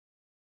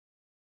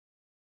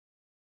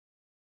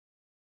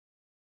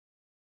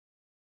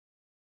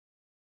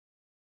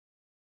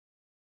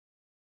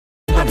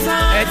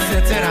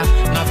etc.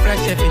 Na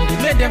Fresh FM di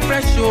made them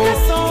fresh show.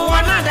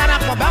 Wọ́n náà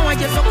darapọ̀ báwọn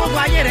jẹ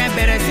sọ́kọ́gbọ́ ayé rẹ̀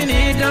bẹ̀rẹ̀ sí ní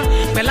dán.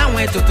 Pẹ̀lú àwọn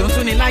ètò tó ń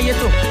tún ní láyé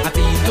tó àti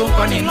èyí tó ń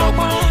kọ́ ní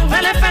lọ́gbọ́n.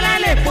 Fẹ́lẹ́fẹ́lẹ́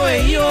lè po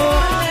èyí o.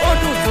 Ó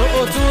dùn tó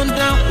o tún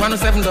dán.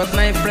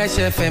 107.9 Fresh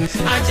FM.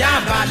 Ajá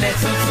balẹ̀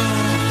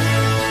tuntun.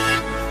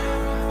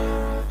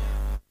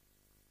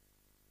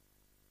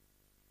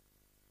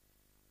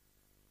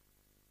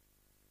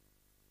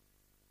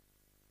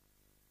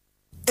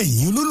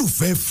 ẹ̀yin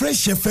olólùfẹ́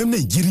Fresh FM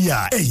Nàìjíríà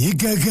ẹ̀yin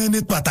gangan ní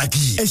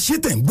pàtàkì ẹ ṣé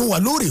tẹ̀ ń gbọ́ wa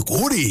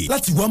lóòrèkóòrè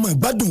láti wá máa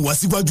gbádùn wa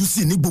síwájú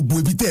sí ní gbogbo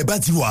ibi tẹ́ ẹ bá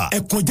ti wà ẹ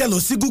kọjá lọ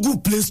sí Google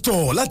Play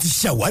Store láti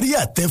ṣàwárí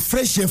àtẹ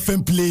Fresh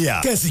FM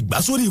Player kẹ́sì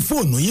gbà sórí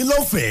fóònù yín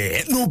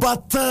lọ́fẹ̀ẹ́ ló bá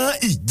tán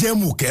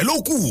ìjẹmùkẹ́ ló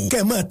kù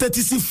kẹ́ máa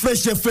tẹ́tí sí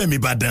Fresh FM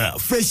Ìbàdàn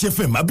Fresh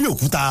FM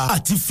Abẹ́òkúta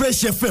àti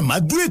Fresh FM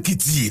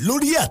Adó-Èkìtì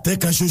lórí àtẹ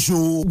kan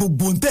ṣoṣo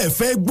gbogbo ń tẹ́ ẹ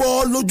fẹ́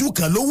gbọ́ lójú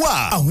kan ló wà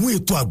àwọn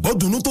ètò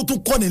àgbọ́dúnú tó tún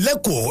kọ́ni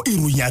lẹ́kọ̀ọ́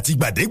ìròyìn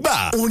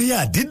àtìgbàdégbà orin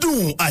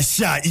àdídùn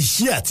àṣà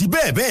ìṣe àti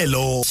bẹ́ẹ̀ bẹ́ẹ̀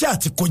lọ ṣé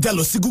àti kọjá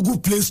lọ sí Google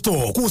Play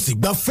Store kó o sì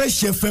gba Fresh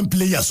FM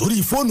Player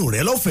sórí fóònù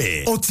rẹ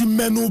lọ́fẹ̀ẹ́ ó ti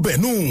mẹ́nu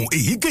bẹ̀nù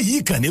èyíkéyìí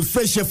ìkànnì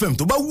Fresh FM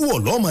tó bá wù ọ́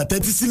lọ́ọ́ máa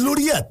tẹ́tí sí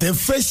lórí àtẹ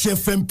Fresh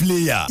FM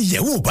Player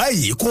ìyẹ̀wò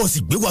báyìí kó o sì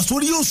gbé wa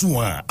sórí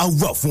òṣùwọ̀n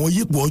àwa fún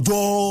ọyípo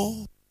ọjọ́.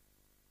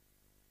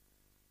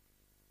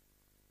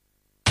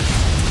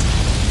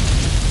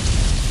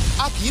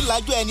 a kì í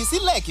lajú ẹni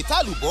sílẹ̀ kí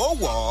tálùbọ̀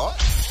wọ̀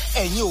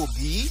ẹ̀yin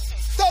òbí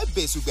tẹ́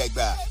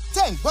bẹ̀sùgbẹ̀gbà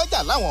tẹ́ ń gbọ́jà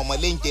láwọn ọmọ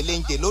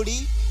léńjẹ lórí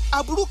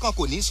aburú kan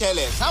kò ní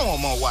ṣẹlẹ̀ sáwọn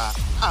ọmọ wa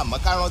àmọ́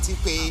ká rántí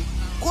pé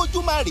kójú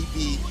má rí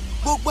bí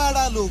gbogbo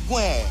ara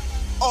lóògùn ẹ̀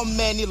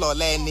ọmọ ẹni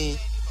lọ̀lẹ́ ẹni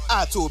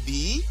àtòbí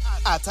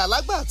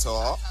àtàlágbàtọ́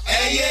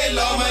ẹyẹ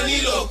lọ́mọ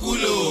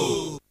nílòkulò.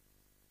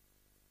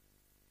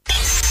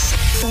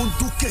 ó ń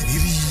dún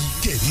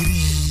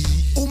kẹ̀rìírí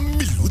ó ń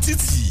mìlú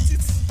títì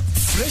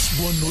Fresh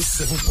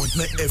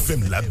 107.9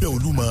 FM lábẹ́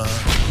Olúmọ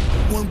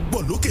wọ́n ń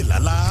gbọ́ lókè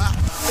lálá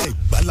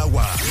Ẹ̀gbá la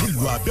wà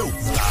nílùú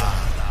Abẹ́òkúta.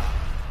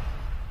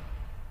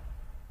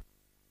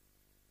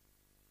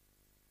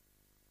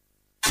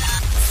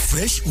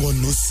 Fresh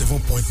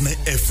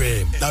 107.9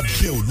 FM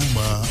lábẹ́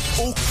Olúmọ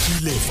ó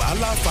kilẹ̀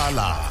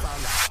fàlàfàlà.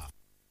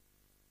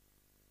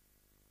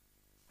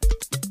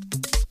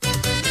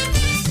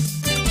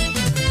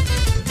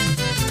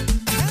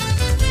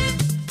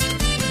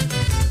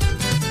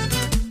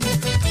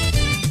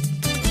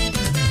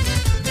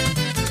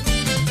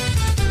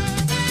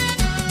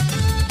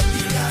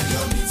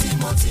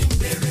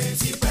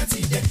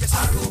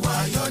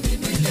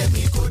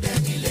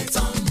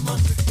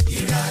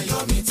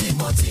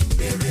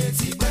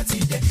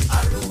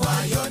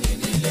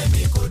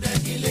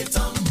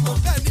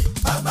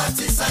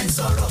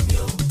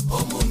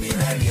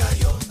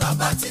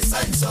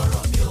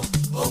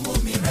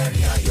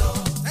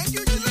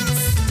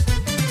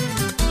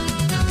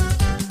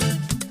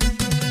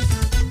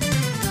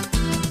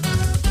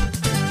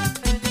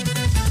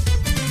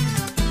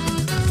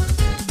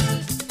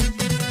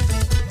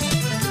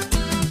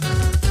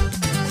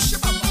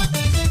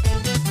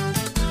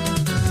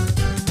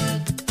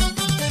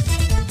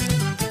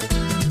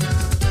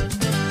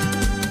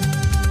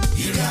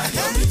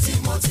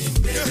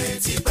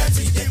 Tipẹ́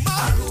ti dé,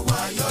 àrùwá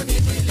ayọ̀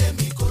nínú ilé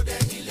mi kò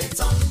dẹ̀ nílé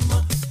tán mọ́.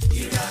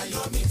 Ire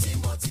ayọ̀ mi ti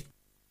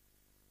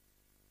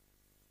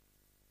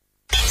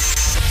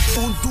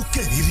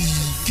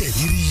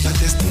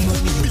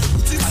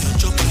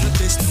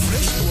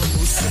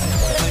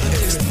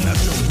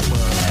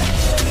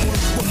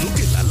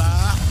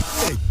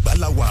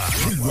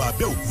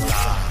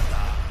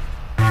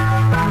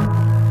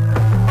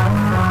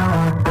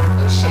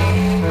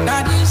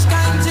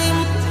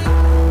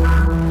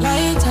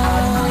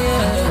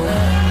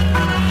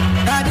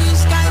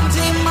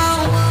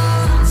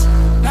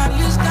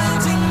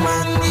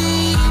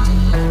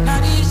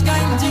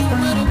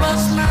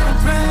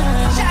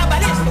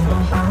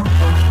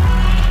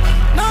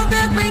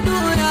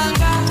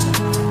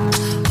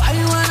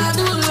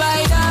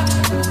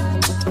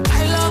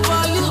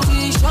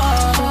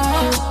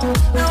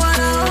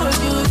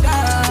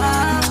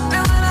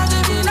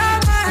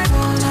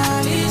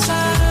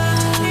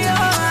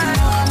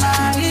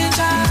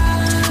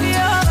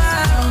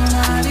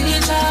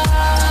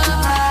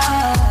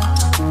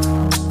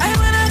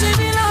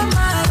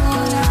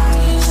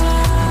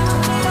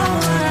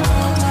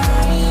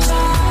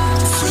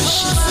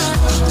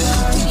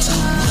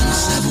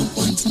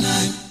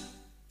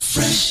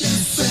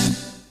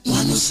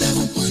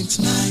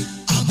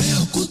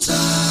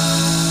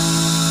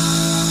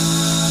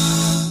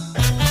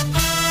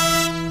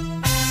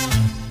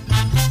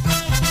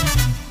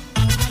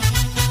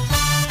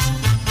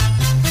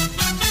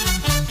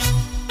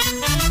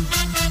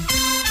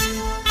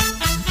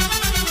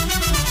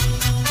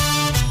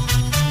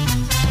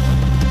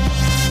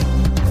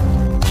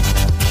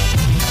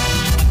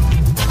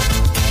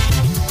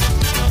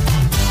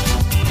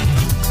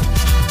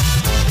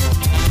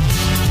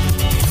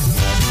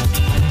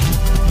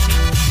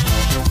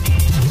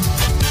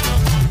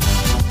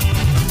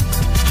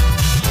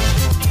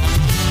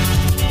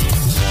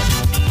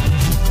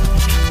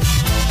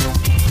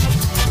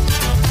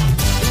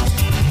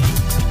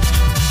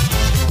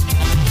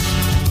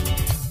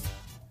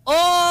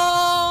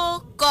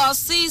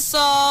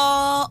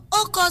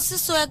ó kọ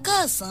sísọ ẹ̀ka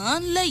ọ̀sán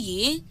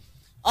lẹ́yìn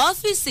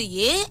ọ́fíìsì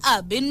yìí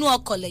àbínú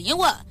ọkọ̀ lẹ́yìn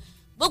wà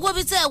gbogbo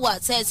bí tẹ́ ẹ wà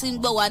tẹ́ ẹ ti ń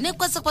gbọ́ wà ní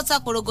pátápátá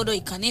porogodo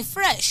ìkànnì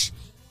fresh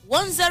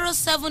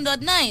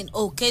 107.9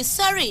 òkè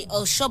sáré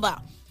ọ̀ṣọ́bà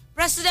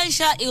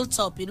presidential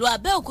hilltop ìlú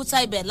abẹ́òkúta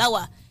ibẹ̀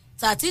láwà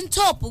tàti ń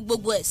tọ́ọ̀pù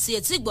gbogbo ẹ̀ sí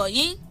etí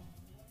gbọ̀nyìn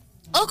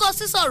ó kọ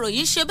sísọ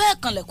ròyìn ṣe bẹ́ẹ̀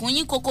kanlẹ̀kùn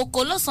yín kokoko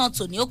lọ́sàn-án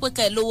tòní ó pé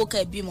ká ẹ lówó ká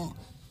ẹ bímọ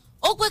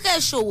ó pé ká ẹ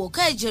ṣòwò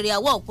ká ẹ jèrè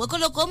àwọ̀ òpé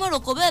kólókó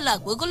mọ́ròkó bẹ́ẹ̀ là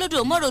pé kólódò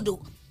mọ́ròdò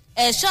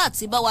ẹ̀ṣọ́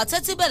àti báwa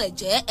tẹ́tí bẹ̀rẹ̀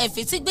jẹ́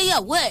ẹ̀fì tí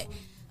gbéyàwó ẹ̀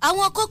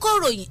àwọn kókó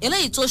ròyìn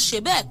eléyìí tó ṣe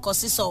bẹ́ẹ̀ kọ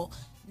sísọ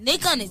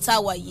níkànnì tá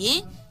a wà yìí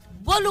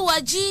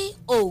bólúwájí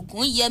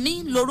ògúnyẹmí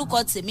lórúkọ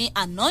tèmi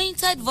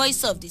anointed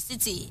voice of the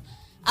city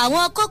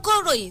àwọn kókó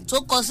ròyìn tó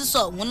kọ sísọ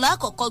òun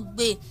lákọ̀ọ́kọ́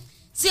gbé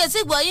sí etí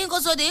gbọ̀yìn kó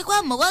tó di ikú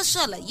àmọ́ wá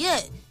ṣàlàyé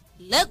ẹ̀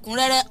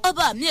lẹ́kùnrẹ́rẹ́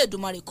ọba mi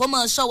èdùmàrè kó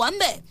máa ṣọ́ wa ń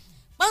bẹ̀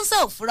pánsá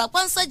òfura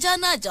pánsá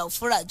jáná àjà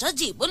òfura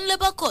jọ́jì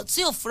ìbónilẹ́bọ̀kọ̀ tí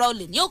òfura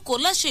olè ní òkò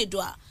lẹ́sẹ̀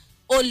ìdùà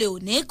olè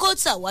òní kó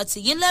tà wá ti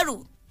yín lẹ́rù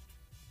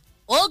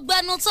ó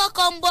gbẹnu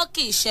tọkọ ń bọ́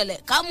kí ìṣẹ̀lẹ̀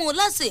kámú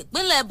láti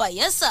ìpínlẹ̀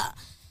Bayelsa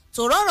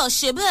tó rọ̀rọ̀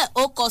ṣe bẹ́ẹ̀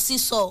ó kọ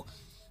sísọ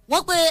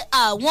wọ́n pé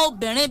àwọn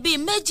obìnrin bíi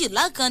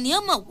 12 kan ní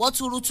ọmọ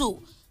wọ́túrútù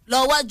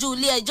lọ́wájú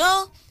ilé ẹjọ́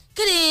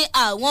kí ni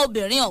àwọn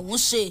obìnrin ọ̀hún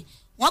ṣe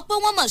wọ́n pé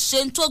wọ́n mọ̀ ṣe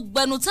ń tó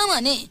gbẹnu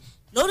táwọn ní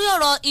lórí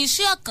ọ̀rọ̀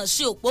iṣẹ́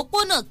àkànṣe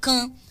òpópónà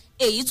kan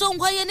èyí tó ń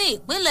wáyé ní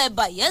ìpínlẹ̀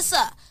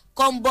Bayelsa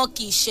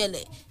kọ́ńbọ́ọ̀kì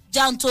ìṣẹ̀lẹ̀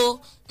janto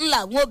ńlá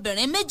àwọn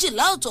obìnrin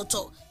 12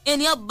 ọ̀tọ̀ọ̀tọ̀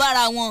ènìyàn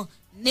bára wọn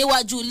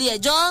níwájú ilé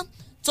ẹjọ́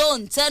tó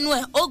ń tẹnu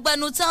ẹ̀ ó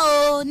gbẹnu tá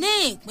o ní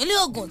ìpínlẹ̀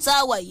Ògùn tá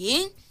a wà yìí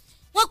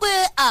wọ́n pé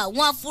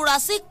àwọn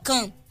afurasí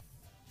kan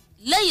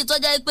lẹ́yìn tó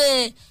jẹ́ pé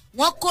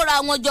wọ́n kóra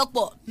wọn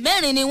jọpọ̀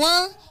 4 ni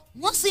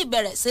wọ́n sì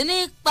bẹ̀rẹ̀ sí ní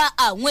pa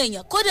àwọn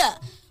èèyàn kódà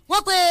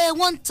wọ́n pé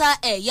wọ́n ń ta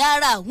ẹ̀yà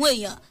ara àwọn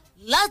èèyàn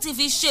láti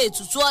fi ṣe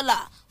ètùtù ọlà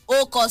ó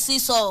kọ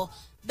sísọ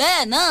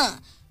bẹ́ẹ̀ náà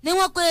ni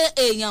wọ́n pé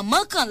èèyàn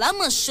 11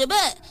 mọ̀ ṣe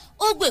bẹ́ẹ̀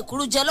ó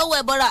gbèkúrú jẹ lọ́wọ́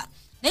ẹbọra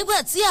nígbà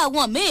tí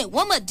àwọn míì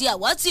wọ́n mọ̀ di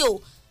àwátì o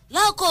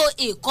lákò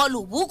ìkọlù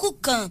wúkú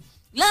kan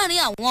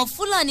láàrin àwọn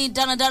Fúlàní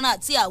darandaran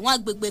àti àwọn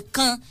agbègbè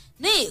kan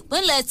ní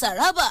ìpínlẹ̀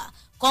Taraba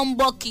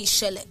kọ́ńbọ́ọ̀kì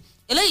ìṣẹ̀lẹ̀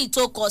eléyìí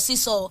tó kọ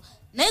sísọ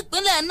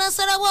nípínlẹ̀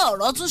Nasarawa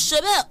ọ̀rọ̀ tún ṣe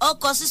bẹ́ẹ̀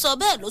ọkọ̀ sísọ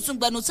bẹ́ẹ̀ ló tún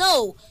gbẹnu tán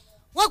o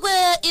wọ́n pé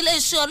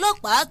iléeṣẹ́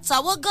ọlọ́pàá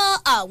tawọ́ gan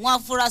àwọn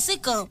afurasí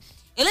kan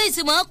eléyìí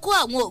tí máa ń kó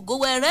àwọn ògo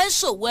wẹrẹ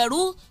ṣòwò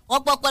ẹrú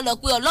wọ́n pọpọlọ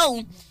pé Ọlọ́run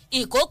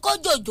ìkókó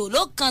jòjò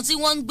ló kan tí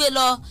wọ́n ń gbé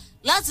lọ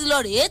láti lọ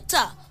rèé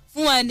tà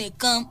fún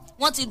ẹnìkan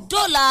wọ́n ti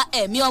dóòlà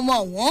ẹ̀mí ọmọ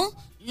ọ̀hún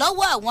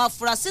lọ́wọ́ àwọn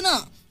afurasí náà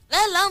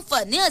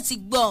láǹfààní àti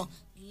gbọ̀n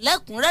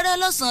lẹ́kùnrẹ́rẹ́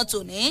lọ́sàn-án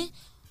tòní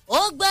ó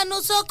gbẹnu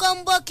tó kàn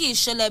ń bọ́ kí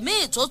ìṣẹ̀lẹ̀ míì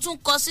tó tún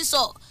kọ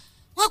sísọ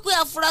wọ́n pe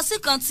afurasí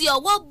kan tí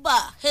ọwọ́ bà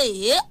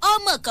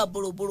ọmọ kan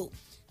bòròbòrò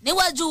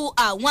níwájú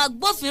àwọn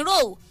agbófinró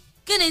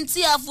kí ni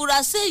tí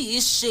afurasí yìí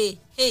ṣe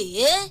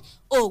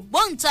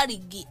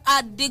ògbóǹtarìgì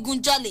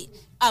adigunjalè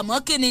àmọ́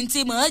kí ni tí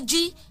mọ̀ ọ́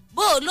jí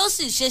bó ló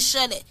sì ṣe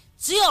ṣẹlẹ̀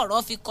tí ọ̀rọ̀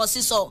fi kọ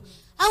sísọ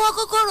àwọn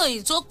kókó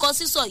ròyìn tó kọ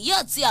sísọ yìí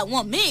àti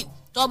àwọn míì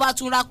tó bá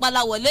tún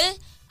rapala wọlé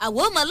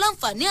àwọn ọmọ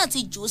láǹfààní àti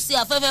jù sí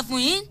afẹ́fẹ́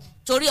fún yín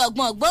torí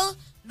ọgbọ́n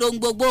lòun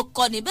gbogbo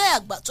kọ níbẹ̀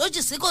àgbà tó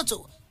jì sí kòtò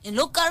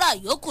ìlú kára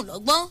yòókù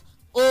lọ́gbọ́n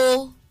ó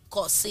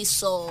kọ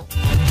sísọ.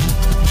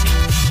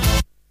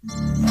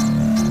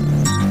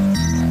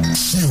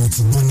 ṣé o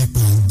ti gbọ́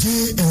nípa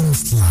JM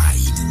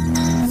Slide?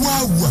 wá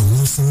wo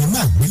àwọn sinimá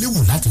àgbéléwò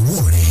láti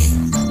wọ̀ rẹ̀.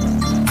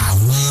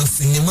 àwọn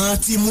sinimá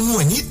tí múnú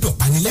ẹ̀ ní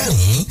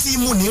dọ̀panilẹ́rìn tí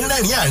múni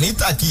rẹ́rìn àrín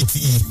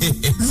tàkìtì.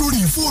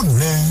 lórí fóònù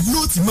rẹ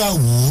ló ti máa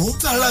wò ó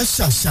tààrà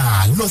ṣàṣà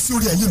lọ sí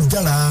orí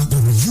ayélujára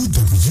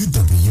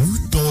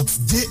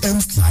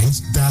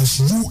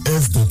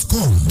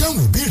www.jmslide-us.com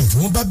dáhùn ìbéèrè tí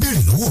wọ́n bá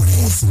béèrè lọ́wọ́ rẹ̀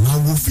ó sì máa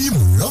wo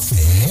fíìmù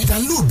lọ́fẹ̀ẹ́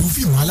dáńlóòdù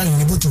fíìmù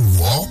alárinrin bó ti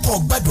wọ̀ ọ́ kó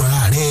gbádùn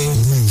ara rẹ̀.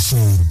 ilé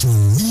iṣẹ́ John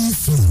Lee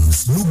Films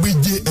ló gbé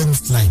JM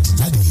Slide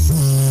jáde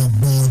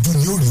gbogbo ojú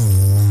ni ó rí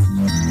òun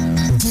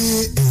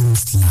JM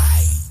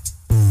Slide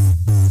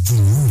gbogbo ojú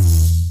ni ó rí.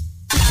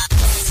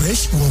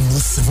 Fresh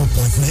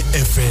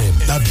 107.9 FM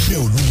lábẹ́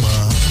Olúmọ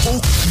ó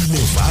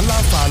kilẹ̀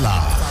fàlàfàlà.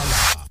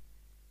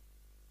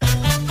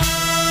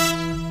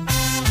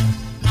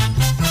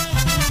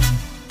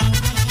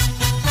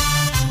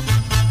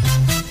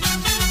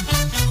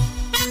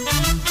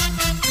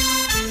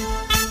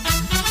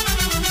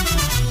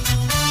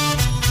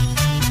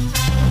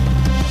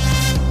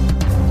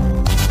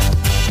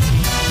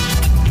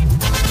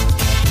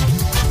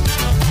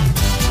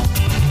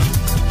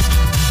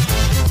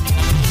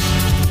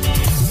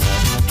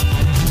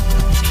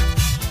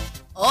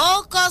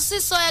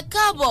 sísọ ẹ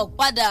káàbọ̀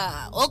padà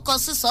ó kọ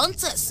sísọ ń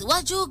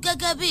tẹ̀síwájú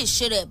gẹ́gẹ́ bí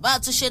ìṣe rẹ̀ bá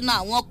ti ṣe na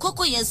àwọn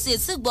kókó yẹn sí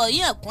etí gbọ́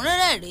yín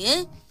ẹ̀kúnrẹ́rẹ́ rèé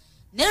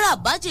ní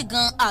Rabaji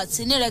gan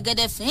àti ní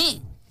Rẹ́gẹ́dẹ́ fín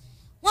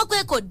wọ́n pé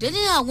kò dé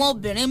ní àwọn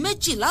obìnrin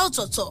 12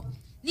 ọ̀tọ̀ọ̀tọ̀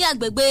ní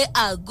agbègbè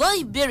àgọ́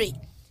ìbèrè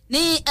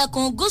ní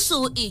ẹkùn gúúsù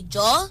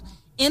ìjọ́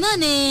iná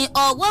ní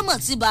ọwọ́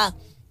mọ̀tíba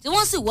tí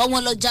wọ́n sì wọ́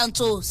wọn lọ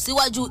janto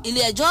síwájú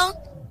ilé ẹjọ́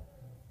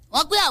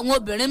wọ́n pé àwọn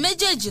obìnrin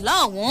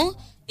 12 ọ̀hún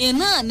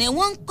iná ni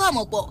wọ́n ń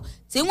pàmọ̀pọ̀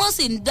tí wọ́n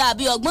sì ń dà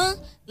bí ọgbọ́n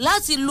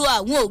láti lo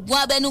àwọn oògùn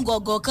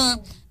abẹnugọ̀gọ̀ kan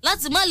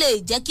láti má lè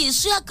jẹ́ kí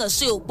iṣẹ́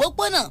àkànṣe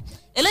òpópónà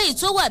eléyìí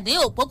tó wà ní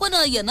òpópónà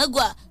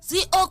Yanagwa sí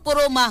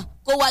Okporoma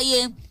kó wáyé.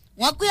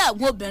 Wọ́n pé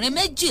àwọn obìnrin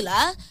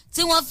 12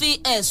 tí wọ́n fi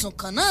ẹ̀sùn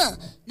kàn náà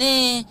ní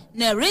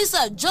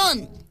Nerissa John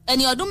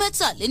ẹni ọdún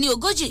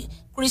 43,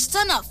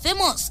 Christiana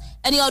Famous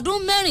ẹni ọdún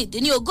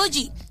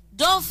 36,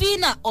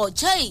 Dolphina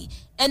Ochei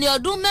ẹni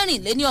ọdún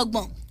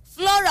 34,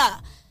 Flora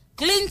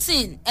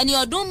Clinton ẹni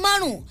ọdún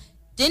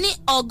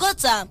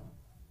 65,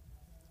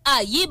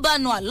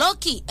 Ayibanu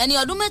Aloki ẹni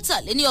ọdún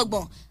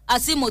 23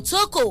 àti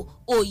Motoko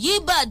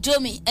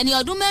Oyibadomi ẹni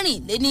ọdún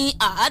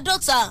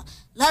 54.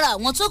 Lára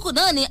àwọn tó kù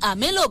náà ni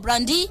Amilo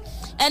Brandi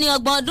ẹni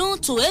 30 ọdún,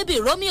 Tuebi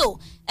Romeo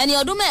ẹni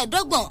ọdún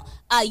 25,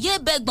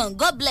 Ayebẹgbọn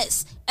God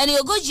Bless ẹni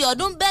 40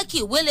 ọdún,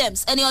 Becky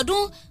Williams ẹni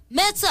ọdún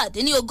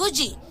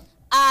 37,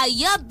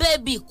 Aya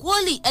Baby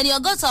Kwoli ẹni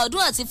 60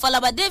 ọdún àti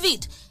Falaba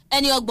David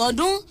ẹni 30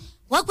 ọdún.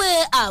 Wọ́n pé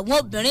àwọn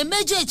obìnrin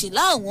méjèèjì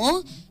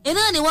láwọn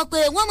iná ni wọ́n pé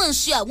wọ́n máa ń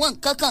ṣe àwọn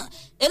nǹkan kan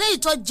eléyìí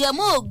tó jẹ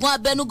mọ́ oògùn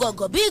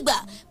abẹnugọ̀gọ̀ bí ìgbà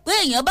pé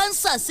èèyàn bá ń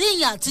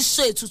ṣàṣìyàn àti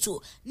ṣe ètùtù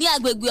ní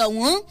agbègbè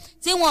ọ̀hún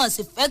tí wọ́n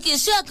sì fẹ́ kí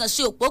iṣẹ́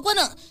àkànṣe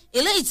òpópónà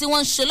eléyìí tí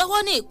wọ́n ń ṣe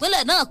lọ́wọ́ ní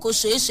ìpínlẹ̀ náà kó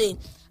ṣeé ṣe.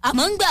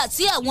 Àmọ́ ńgbà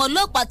tí àwọn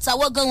ọlọ́pàá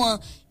tawọ́ gan wọn,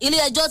 ilé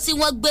ẹjọ́ tí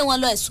wọ́n gbé wọn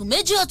lọ ẹ̀sùn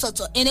 2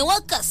 ọ̀tọ̀ọ̀tọ̀ ni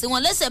wọ́n kà sí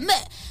wọn lẹ́sẹ̀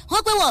mẹ́.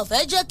 Wọ́n pé wọn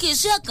fẹ́ jẹ́ kí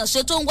iṣẹ́ àkànṣe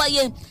tó ń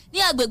wáyé ní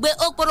agbègbè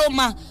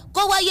Okporoma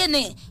kó wáyé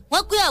ni.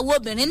 Wọ́n pé àwọn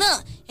obìnrin náà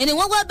ni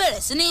wọ́n wá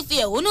bẹ̀rẹ̀ sí ní fi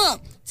ẹ̀hónú hàn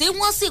tí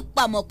wọ́n sì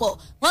pàmọ̀ pọ̀.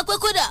 Wọ́n pé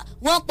kódà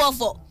wọ́n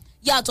pọ̀fọ̀.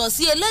 Yàtọ̀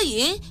sí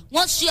eléyìí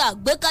wọ́n ṣe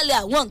àgbékalẹ̀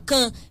àwọn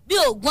nǹkan bí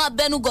oògùn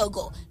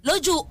abẹnugọ̀gọ̀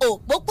lójú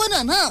òpópónà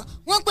náà.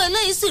 Wọ́n pé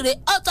eléyìí sì rè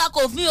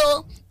ọ́tàkò fín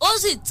o, ó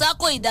sì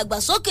tako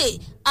ìdàgbàsókè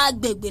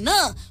agbègbè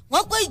náà.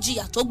 Wọ́n pé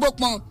ìjìyà tó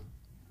gbópọn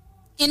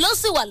iná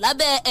sì wà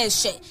lábẹ́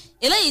ẹ̀ṣẹ̀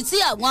eléyìí tí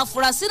àwọn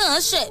afurasí náà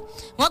ṣẹ̀.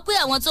 Wọ́n pé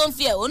àwọn tó ń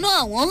fi ẹ̀hónú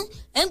àwọn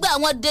ńgbà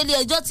àwọn délé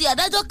ẹjọ́ tí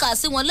adájọ́ kà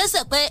sí wọn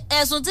lẹ́sẹ̀ pé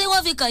ẹ̀sùn tí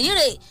wọ́n fi kàn yín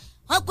rè.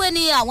 Wọ́n pé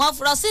ní àwọn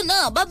afurasí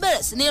náà bá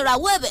bẹ̀rẹ̀ sí ní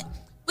rawọ́ ẹ̀bẹ̀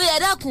pé ẹ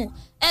dákun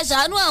ẹ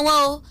ṣàánú àwọn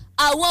o,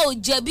 àwọn ò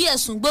jẹ̀bi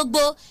ẹ̀sùn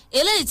gbogbo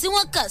eléyìí tí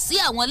wọ́n kà sí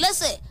àwọn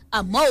lẹ́sẹ̀.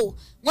 Àmọ́ o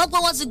wọ́n pé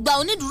wọ́n ti gba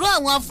onídùúró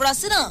àwọn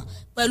afurasí náà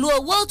pẹ̀lú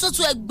owó tó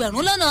tó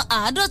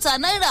 50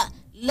 náírà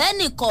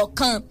lẹ́nì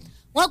kọ̀ọ̀kan.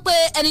 Wọ́n pé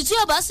ẹni tí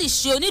ó bá sì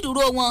ṣe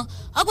onídùúró wọn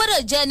ó gbọ́dọ̀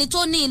jẹ́ ẹni tó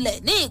ní ilẹ̀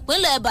ní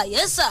ìpínlẹ̀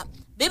Bayelsa.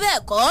 Bí bẹ́ẹ̀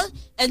kọ́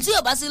ẹni tí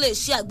ó bá sì lè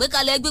ṣe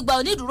àgbékalẹ̀ gbígba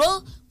onídùúró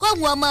kó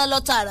wọn ọmọ lọ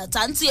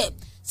tààràtà ń tiẹ̀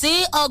sí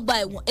ọgbà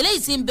ẹ̀wọ̀n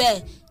eléyìí tí ń bẹ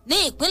ní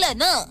ìpínlẹ̀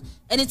náà.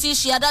 Ẹni tí í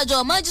ṣe adájọ́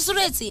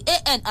májísírèètì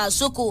AN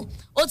Asoko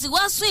ó ti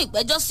wá sún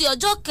ìgbẹ́jọ́ sí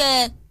ọjọ́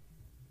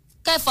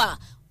kẹfà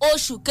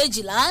oṣù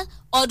kejìlá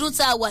ọdún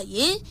tá a wà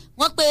yìí.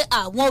 Wọ́n pé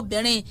àwọn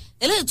obìnrin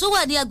eléyìí tó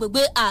wà ní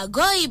agbègbè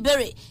àgọ́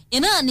ìbèrè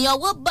iná ní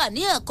ọwọ́ bà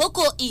ní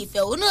àkókò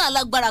ìfẹ̀hónú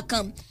alágbára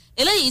kan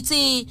eléyìí tí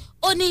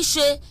ó ní í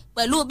ṣe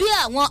pẹ̀lú bí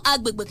àwọn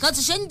agbègbè kan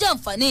ti ṣe ń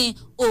jàǹfààní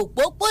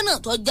òpópónà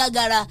tó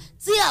jágara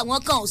tí àwọn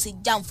kan ò sì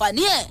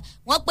jàǹfààní ẹ̀.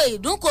 Wọ́n pe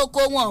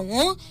ìdúnkokò wọn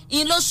ọ̀hún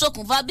in ló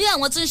ṣokùnfà bí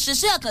àwọn tí ń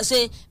ṣiṣẹ́ àkànṣe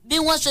bí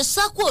wọ́n ṣe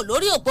sá kúrò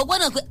lórí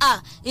òpópónà pé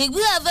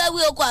ìgbé àfẹ́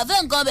wí oko àfẹ́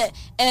nǹkan bẹ̀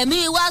ẹ̀mí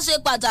wa ṣe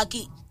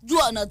pàtàkì ju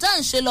ọ̀nà tá à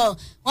ń ṣe lọ.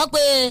 Wọ́n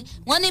pe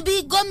wọ́n ní bí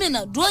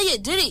gómìnà Dúóyè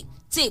Dírì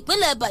ti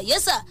ìpínlẹ̀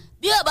Bayelsa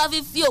bí ó bá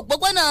fi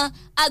òpópónà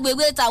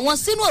agbègbè tàwọn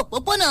sínú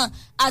òpópónà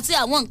àti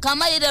àwọn nǹkan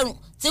amáyédẹrùn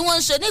tí wọ́n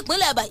ń ṣe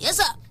nípínlẹ̀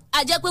Bayelsa a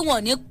jẹ́ pé wọn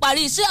ò ní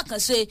parí iṣẹ́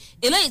àkànṣe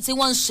eléyìí tí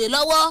wọ́n ń ṣe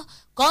lọ́wọ́.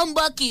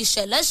 Kọ́ńbọ́ọ̀kì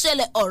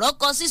ìṣẹ̀lẹ̀ ọ̀rọ̀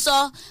kan sísọ.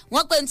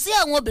 Wọ́n pe tí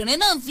àwọn obìnrin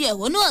náà ń fi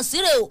ẹ̀hónú hàn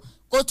síre o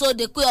kó tó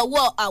de pé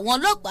ọwọ́ àwọn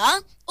ọlọ́pàá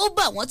ó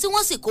bà wọ́n tí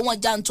wọ́n sì kó wọn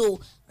jàǹtò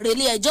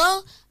relé ẹjọ́.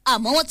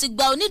 Àmọ́ wọ́n ti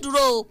gba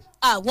onídùúró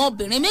àwọn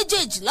obìnrin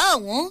méjèèjì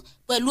láwọn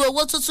pẹ̀lú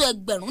owó tó tó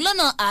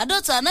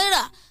 50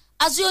 náírà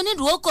àti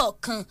onídùúró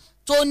kọ̀ọ̀kan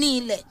tó ní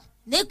ilẹ̀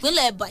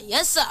nípínlẹ̀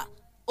Bayelsa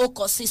ó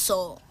kọ sísọ.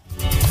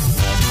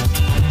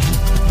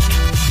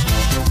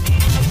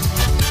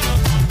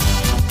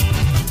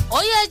 Ó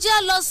yẹ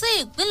jẹ́ lọ sí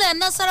ìpínlẹ̀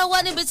Nasarawa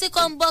níbi tí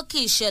kọ́ńbọ́ọ̀kì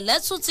ìṣẹ̀lẹ̀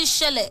tún ti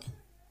ṣẹlẹ̀.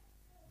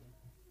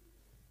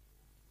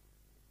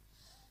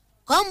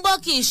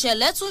 Kọ́ńbọ́ọ̀kì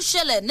ìṣẹ̀lẹ̀ tún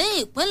ṣẹlẹ̀ ní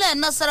ìpínlẹ̀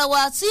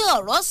Nasarawa tí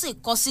ọ̀rọ̀ sì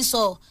kọ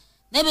sísọ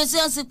níbi tí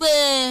wọ́n ti pé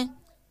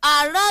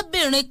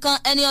arábìnrin kan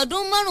ẹni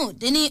ọdún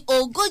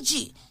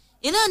 45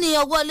 iná ní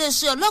ọwọ́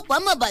iléeṣẹ́ ọlọ́pàá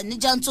mọ̀bà ní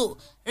janto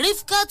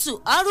Rifkatu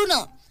Haruna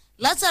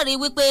látàrí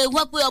wípé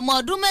wọ́n pé ọmọ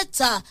ọdún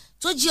 3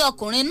 tó jí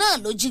ọkùnrin náà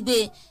ló jí gbé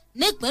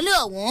nípínlẹ̀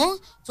ọ̀hún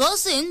tó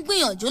sì ń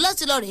gbìyànjú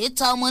láti lọ rèé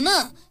ta ọmọ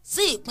náà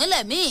sí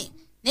ìpínlẹ̀ míì.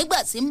 Nígbà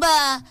tí ń bá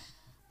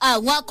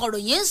àwọn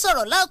akọ̀ròyìn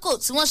sọ̀rọ̀ lákò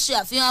tí wọ́n ṣe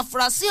àfihàn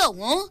afurasí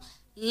ọ̀hún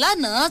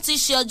lánàá ti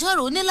ṣe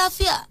ọjọ́rú ní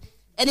láfíà.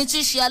 Ẹni tí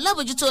í ṣe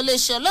alábòjútó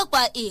iléeṣẹ́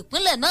ọlọ́pàá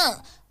ìpínlẹ̀ náà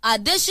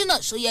Adésínà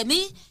Ṣóyẹmí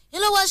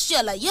ló wá ṣe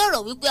àlàyé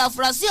ọ̀rọ̀ wípé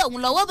afurasí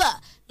ọ̀hún lọ́wọ́ bà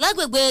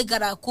lágbègbè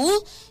Gàràkú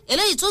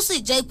eléyìí tó sì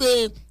jẹ́ pé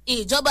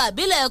ìjọba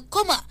ìbílẹ̀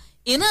Kọ́mà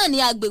iná ní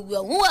agbègbè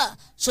ọ̀hún wà.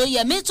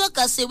 Ṣóyẹmí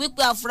tọ́ka sí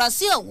wípé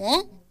afurasí ọ̀hún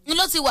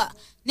ló ti wà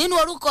nínú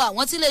orúkọ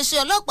àwọn tí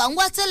iléeṣẹ́ ọlọ́pàá ń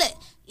wá tẹ́lẹ̀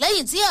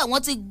lẹ́yìn tí àwọn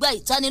ti gba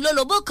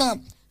ìtanilólobó kan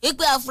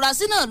ìpè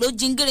àfúrásì náà ló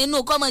jingiri inú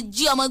kọ́mọ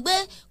jí ọmọ gbé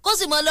kó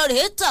sì mọ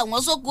lọ́ọ̀rẹ́ tà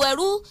wọ́n sóko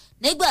ẹrú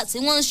nígbà tí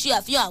wọ́n ń ṣe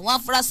àfihàn àwọn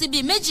afurasí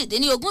bíi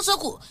 18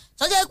 sókù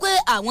tó jẹ́ pé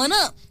àwọn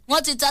náà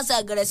wọ́n ti tasẹ̀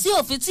àgẹ̀rẹ̀ sí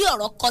òfin tí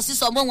ọ̀rọ̀ kọ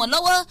sísọ mọ́ wọn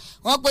lọ́wọ́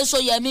wọ́n pé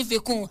Ṣóyẹmí fi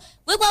kún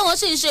pípa wọn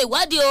sì ń ṣe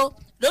ìwádìí o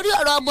lórí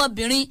ọ̀rọ̀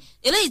ọmọbìnrin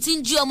eléyìí tí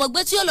ń jí ọmọ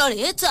gbé tí ó lọ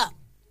rèé tà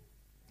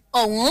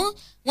ọ̀hún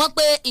wọ́n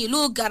pé ìlú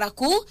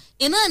Gàràkú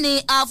iná ni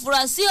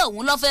afurasí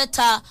ọ̀hún ló fẹ́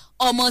ta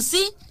ọmọ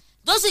sí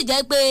tó sì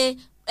jẹ́ pé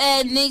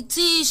ẹni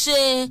tí í ṣe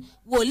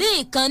wòlíì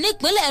kan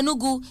nípínlẹ̀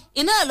Enugu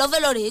iná ló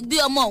fẹ́ lọ rèé gbé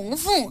ọmọ ọ̀hún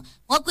fún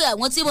wọ́n pé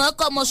àwọn tí wọ́n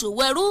kọ́ ọmọ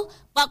ṣòwò ẹrú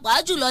pàápàá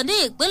jùlọ ní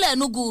ìpínlẹ̀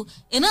Enugu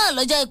iná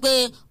ló jẹ́ pé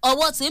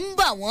ọwọ́ ti ń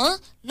bà wọ́n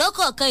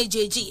lọ́kọ̀ọ̀kan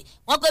ìjèjì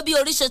wọ́n pé bí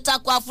orí ṣe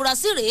tako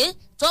afurasí rèé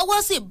tọwọ́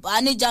sì bá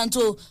ní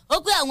janto ó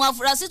pé àwọn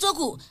afurasí tó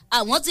kù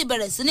àwọn ti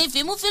bẹ̀rẹ̀ sí ní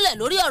fimú fílẹ̀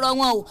lórí ọ̀rọ̀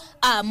wọn o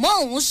àmọ́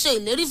òun ṣe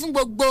ìlérí fún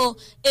gbogbo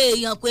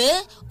èèyàn pé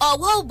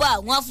ọwọ́ ò bá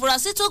àwọn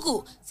afurasí tó kù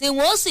tí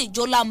wọ́n ó sì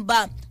jó lamba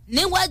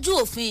níwájú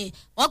òfin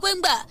wọ́n pé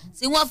ńgbà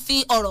tí wọ́n fi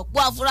ọ̀rọ̀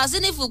pọ̀ afurasí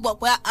ní fìpọ̀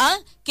pé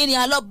kí ni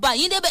àlọ́ bá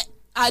yín débẹ̀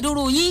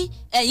àdúrú yín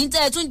ẹ̀yin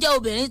tẹ́ ẹ tún jẹ́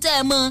obìnrin tẹ́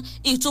ẹ mọ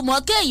ìtumọ̀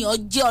kéèyàn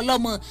jẹ́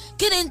ọlọ́mọ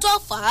kí ni tó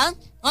fà á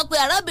wọ́n pe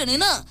arábìnrin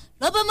náà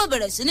lọ́bẹ̀ mọ̀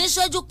bẹ̀rẹ̀ sí ní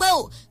ṣẹ́jú pẹ́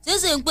ò tí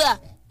sì ń pe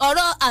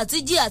ọ̀rọ̀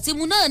àtijí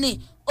àtimu náà ni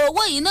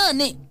owó yìí náà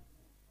ni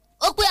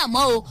ó pé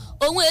àmọ́ o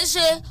òun èé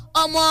ṣe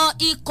ọmọ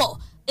ikọ̀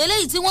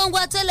eléyìí tí wọ́n ń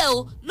wá tẹ́lẹ̀ o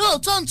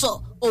lóòótọ́ ǹtọ̀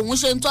òun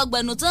ṣe ń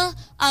tọ́gbẹ̀nu tán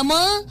àmọ́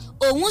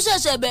òun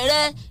ṣẹ̀ṣẹ̀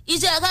bẹ̀rẹ̀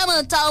iṣẹ́ ká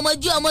máa ta ọmọ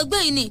jí ọmọ gbé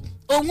yìí ni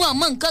òun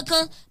àmọ́ nǹkan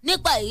kan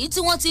nípa èyí tí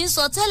wọ́n ti ń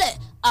sọ tẹ́lẹ̀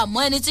àmọ́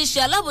ẹni tí ṣe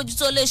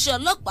alábòjútó iléeṣẹ́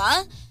ọlọ́pàá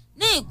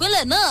ní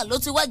ìpínlẹ̀ náà ló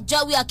ti wá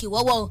jáwé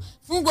akíwọ́wọ́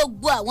fún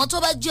gbogbo àwọn tó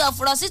bá jẹ́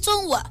afurasí tó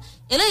ń wà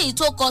eléyìí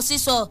tó kọ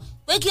sísọ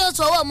pé kí ó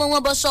tọwọ́ ọmọ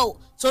wọn bọ́ sọ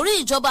torí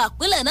ìjọba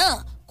ìpínlẹ̀ náà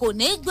kò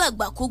ní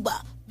gbàgbàkúgbà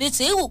bí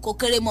tí ìwù kó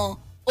kéré mọ́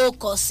ó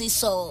kọ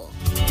sísọ.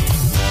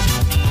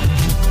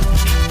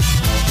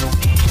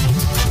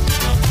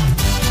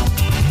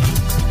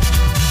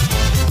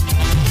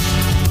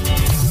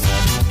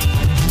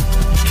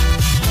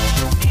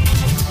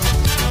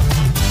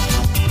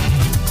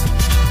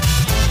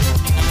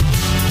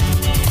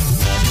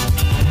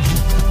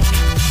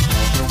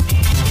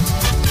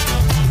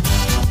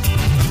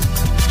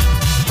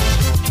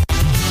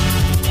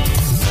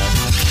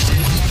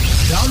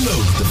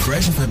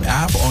 Fresh FM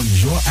app on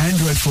your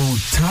Android phone,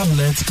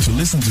 tablet to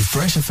listen to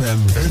Fresh FM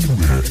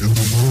anywhere in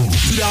the world.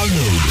 To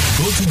download,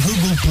 go to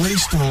Google Play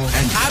Store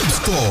and App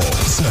Store.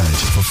 Search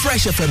for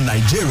Fresh FM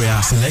Nigeria,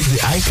 select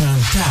the icon,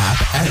 tap,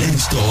 and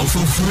install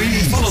for free.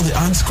 Follow the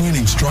on-screen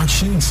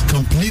instructions,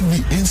 complete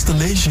the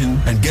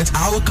installation, and get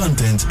our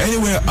content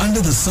anywhere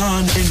under the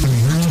sun in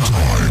real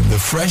time. The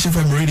Fresh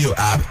FM radio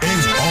app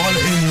is all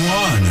in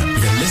one.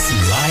 You can listen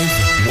live,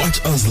 watch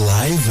us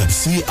live,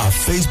 see our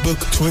Facebook,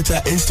 Twitter,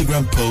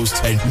 Instagram posts,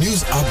 and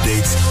news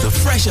updates. The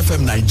Fresh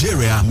FM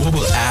Nigeria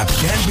mobile app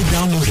can be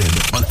downloaded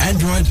on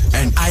Android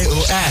and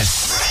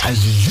iOS. As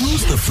you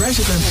use the Fresh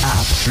FM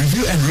app,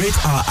 review and rate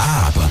our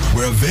app.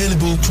 We're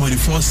available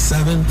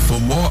 24/7 for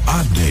more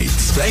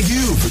updates. Thank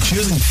you for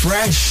choosing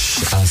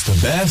Fresh as the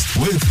best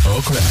with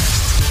Oakrest.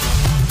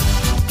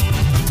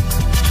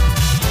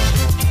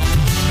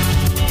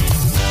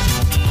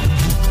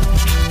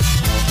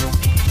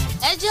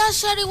 ẹ jẹ́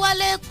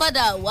aṣáríwálé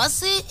padà wá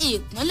sí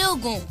ìpínlẹ̀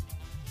Ògùn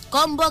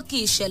kọ́ńbọ́ọ̀kì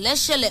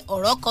ìṣẹ̀lẹ̀ṣẹlẹ̀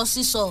ọ̀rọ̀ kan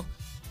sísọ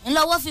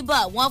ńlọ́wọ́ fi bá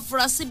àwọn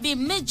afurasí bíi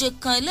 7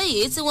 kan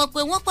eléyìí tí wọ́n pe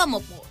wọ́n pàmò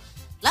pọ̀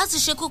láti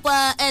ṣekú pa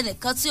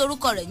ẹnìkan tí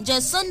orúkọ rẹ̀ ń jẹ́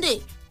Sunday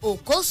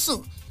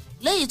Okosun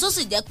léyìí tó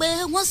sì jẹ́ pé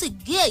wọ́n sì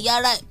gé ẹ̀yà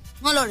ara ẹ̀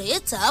wọ́n lọ rèé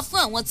tà á fún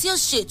àwọn tí ó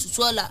ṣe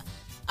ètùtù ọ̀la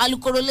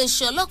alukoro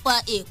iléeṣẹ́ ọlọ́pàá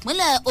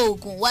ìpínlẹ̀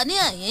Ògùn wà ní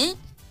àyín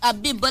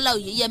Abímbọ́lá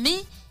Oyèyẹmí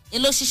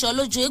èlò ṣiṣọ́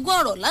lójú eégún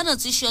ọ̀rọ̀ lánàá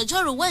ti ṣe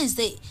ọjọ́rú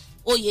Wednesday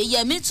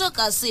Oyèyẹmí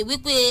tọ́ka sí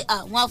wípé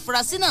àwọn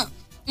afurasí náà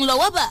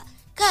ńlọ́wọ́ bá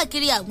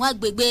káàkiri àwọn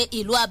agbègbè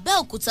ìlú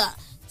Abẹ́òkúta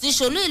ti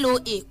ṣolú ìlú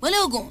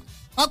ìpínlẹ̀ Ògùn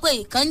wọ́n pe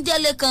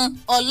ìkànjẹ́lé kan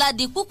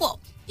Ọládipúpọ̀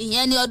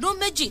ìyẹn ní ọdún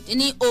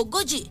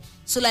 40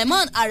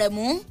 Suleiman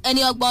Aremu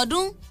ẹni 30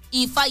 ọdún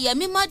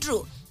Ìfàyẹmí Madro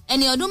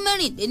ẹni ọdún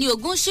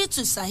 24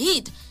 Shitu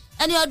Saheed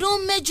ẹni ọdún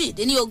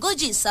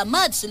 40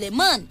 Samad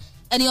Suleiman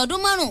ẹni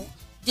ọdún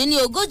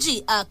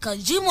 40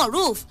 Àkànjí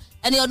Moruf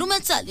ẹni ọdún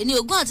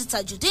 23 àti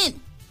Tajudeen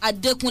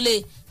Adékúnlé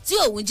tí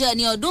òun jẹ́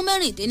ẹni ọdún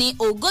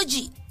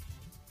 40.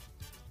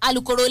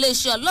 Alukoro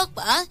iléeṣẹ́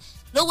ọlọ́pàá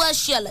ló wá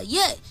ṣe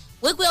àlàyé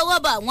wípé ọwọ́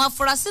bá àwọn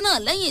afurasí náà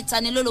lẹ́yìn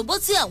ìtanilólobó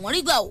tí àwọn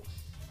rí gbà ó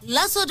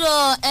látọ̀dọ̀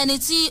ẹni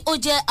tí ó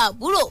jẹ́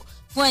àbúrò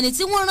fún ẹni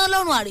tí wọ́n rán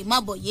lọ́rùn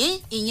àrèmábọ̀ yìí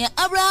ìyẹn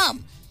Abraham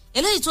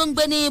eléyìí tó ń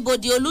gbé ní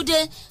Bòdì Olúdé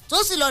tó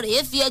sì lọ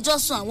rèé fi ẹjọ́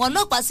sùn àwọn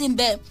ọlọ́pàá sí ń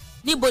bẹ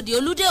ní Bòdì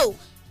Olúdé o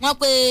wọ́n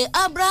pe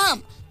Abraham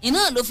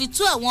iná ló fi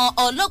tú àwọn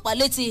ọlọ́pàá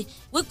létí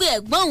wípé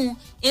ẹ̀gbọ́n òun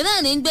iná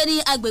ní ń gbé ní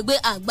agbègbè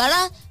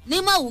Àgbárá ní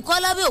Máwùkọ́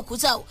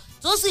lábẹ́òkúta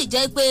tó sì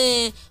jẹ́ pé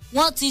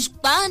wọ́n ti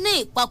pa á ní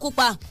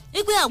ìpakúpa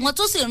wípé àwọn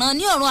tó sì rán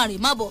ní ọ̀run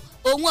àrèmábọ̀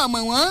òun ọmọ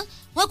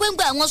wọn pé ń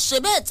gba àwọn ṣe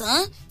bẹ́ẹ̀ tán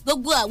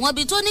gbogbo àwọn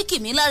ibi tó ní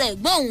kìmí lára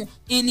ẹ̀gbọ́n òun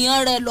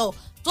ènìyàn rẹ̀ lọ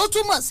tó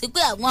túmọ̀ sí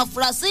pé àwọn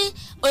afurasí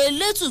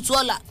elétùtù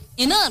ọ̀la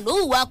iná ló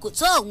hùwà kò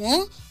tọ́ ọ̀hún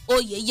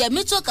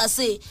Oyèyẹmí tọ́ka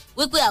sí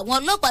wípé àwọn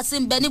ọlọ́pàá ti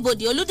ń bẹ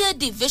níbodè Olúdé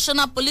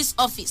Divisional Police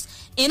Office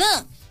iná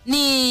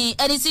ni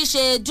ẹni tí í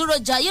ṣe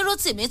Dúrójayé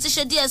Rótìmí tí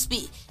ṣe DSP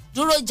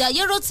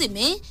Dúrójayé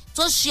Rótìmí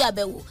tó ṣe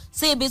àbẹ̀wò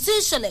sí ibi tí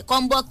ìṣẹ̀lẹ̀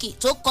kọ́ńbọ́ọ̀kì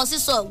tó kọ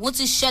sísọ ọ̀hún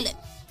ti ṣẹlẹ̀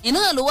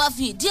iná ló wá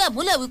fi ìdí ẹ̀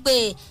múlẹ̀ wípé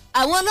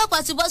àwọn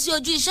ọlọ́pàá ti bọ́ sí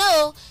ojú iṣẹ́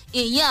o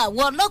ìyẹn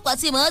àwọn ọlọ́pàá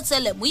tí máa ń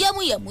tẹlẹ̀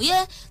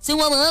múyẹ́múyẹ́múyẹ́ tí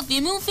wọ́n máa ń fi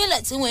mú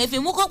fílẹ̀ tí wọ́n fi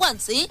mú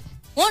kọ́pàǹtì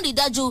wọ́n rí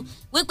dájú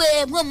wípé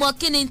wọ́n mọ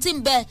kíni tí ń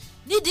bẹ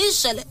nídìí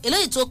ìṣẹ̀lẹ̀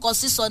eléyìí tó kọ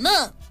sísọ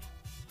náà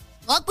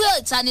wọ́n pé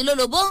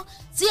ìtanilólobó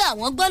tí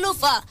àwọn gbọ́ ló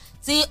fà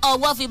tí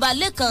ọwọ́ fi ba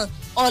Lékan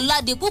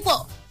Ọládipúpọ̀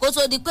kó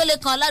tó di pé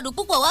Lékan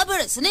Ọládipúpọ̀ wá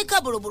bẹ̀rẹ̀ sí ní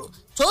kàbòròbòrò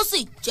tó sì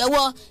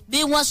jẹ́wọ́ bí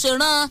wọ́n ṣe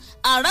rán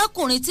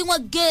arákùnrin tí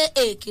wọ́n gé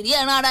èkìrí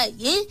ẹran ara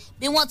yìí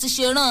bí wọ́n ti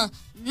ṣe rán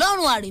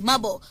lọ́rùn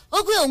àrèmábọ̀ ó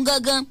gbé òun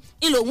gangan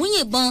ìlòhún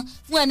yìnbọn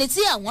fún ẹni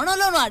tí àwọn rán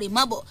lọ́rùn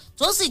àrèmábọ̀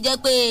tó sì jẹ́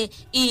pé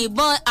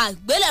ìbọn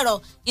àgbélẹ̀rọ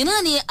iná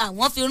ni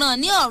àwọn fi rán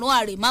ní ọ̀run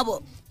àrèmábọ̀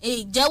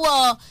ìjẹ́wọ́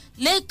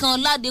Lékan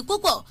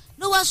Ọládipúpọ̀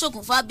ló wá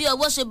ṣokùnfà bí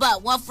ọwọ́ ṣe bá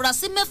àwọn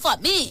afurasí mẹ́fà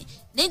míì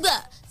nígbà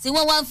tí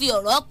wọ́n wá ń fi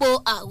ọ̀rọ̀ po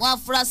àwọn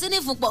afurasí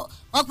nífúnpọ̀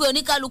wọ́n pe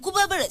oníkálukú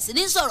bá bẹ̀rẹ̀ sí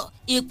ní sọ̀rọ̀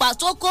ipa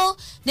tó kó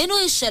nínú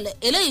ìṣẹ̀lẹ̀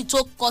eléyìí tó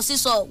kọ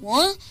sísọ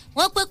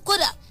wọ́n pé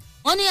kódà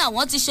wọ́n ní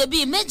àwọn ti ṣe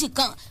bíi méjì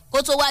kan kó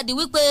tó wá di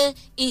wípé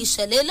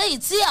ìṣẹ̀lẹ̀ eléyìí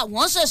tí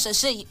àwọn ṣẹ̀ṣẹ̀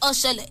ṣe yìí ó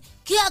ṣẹlẹ̀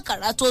kí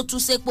àkàrà tó tú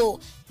sépo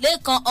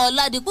Lékan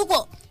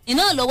Ọládipúpọ̀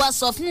iná ló wá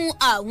sọ fún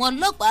àwọn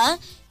ọlọ́pàá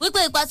wípé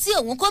ipa tí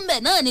òun kó ń bẹ̀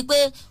náà ni pé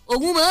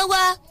òun máa ń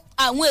wá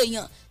àwọn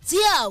èèyàn tí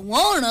àwọn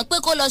ò rán pé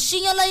kó lọ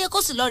ṣíyán láyé kó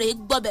sì lọ rèé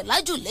gbọbẹ̀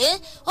lájùlé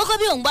ó kọ́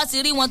bí òun bá ti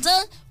rí wọn tán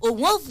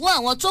òun ó fún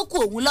àwọn tó kù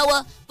òun lọ́wọ́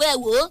pé ẹ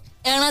wò ó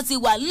ẹran ti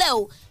wà nílẹ̀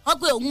o wọ́n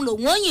pé òun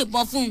lòun ó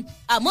yìnbọn fún un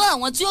àmọ́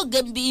àwọn tí ó gé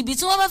ibi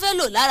tí wọ́n bá fẹ́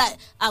lò lára ẹ̀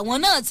àwọn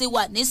náà ti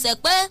wà ní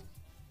sẹpẹ́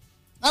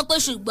wọ́n pé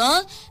ṣùgbọ́n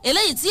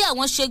eléyìí tí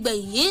àwọn ṣe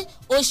gbẹ̀yìn yìí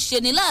ó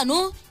ṣeni láàánú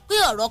pé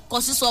ọ̀rọ̀ kọ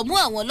sísọ mú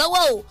àwọn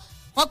lọ́wọ́ o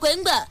wọ́n pé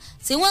ńgbà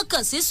tí wọ́n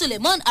kàn sí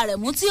Suleiman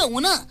Aremu tí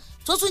òun náà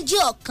tó tún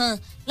jẹ́ ọ̀kan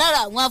lára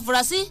àwọn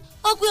afurasí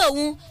ó pé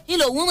òun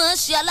ilé òun máa ń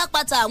ṣe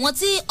alápatà àwọn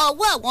tí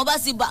ọwọ́ àwọn bá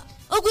ti bà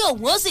ó pé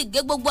òun ó sì gé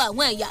gbogbo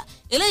àwọn ẹ̀yà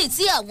eléyìí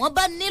tí àwọn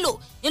bá nílò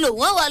ilé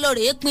òun wà lọ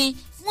rèé pin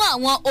fún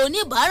àwọn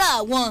oníbàárà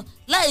àwọn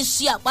láì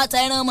ṣe àpáta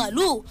ẹran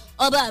màlúù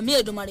ọba mi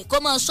Èdùmàrè kó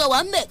máa ṣọ́ wa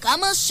ń bẹ̀ ká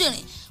máa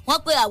ṣìrìn wọ́n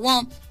pe àwọn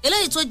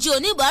eléyìí tó jí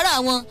oníbàárà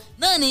wọn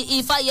náà ní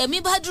Ìfàyẹmí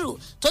Bádùrù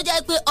tó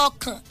jẹ́ pé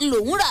ọkàn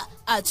ńlòún rà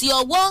àti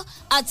ọwọ́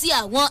àti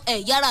àwọn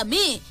ẹ̀yára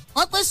míì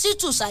wọ́n pé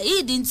Ṣítù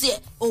Saheed ń tiẹ̀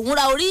òun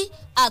ra orí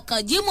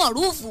Àkànjí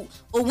Mọ̀rúfù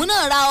òun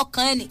náà ra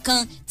ọkàn ẹnìkan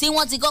tí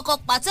wọ́n ti kọ́kọ́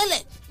pa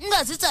tẹ́lẹ̀ nígbà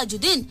tí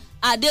Tajudeen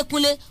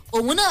Adékúnlé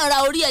òun náà ra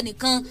orí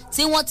ẹnìkan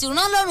tí wọ́n ti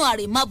rán lọ́rùn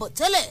àrèmábọ̀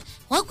tẹ́lẹ̀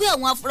wọ́n pé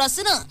àwọn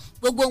afurasí náà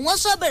gbogbo wọn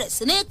sọ bẹ̀rẹ̀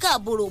sí ní ká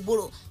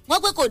bòròbòrò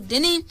wọ́n pé kò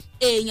dín ní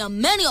èèyàn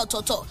mẹ́rin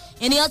ọ̀tọ̀ọ̀tọ̀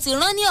ènìyàn ti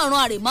rán ní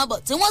ọ̀run àrèmábọ̀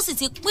tí wọ́n sì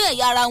ti pín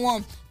ẹ̀yà ara wọn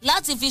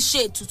láti fi ṣe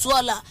ètùtù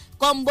ọlà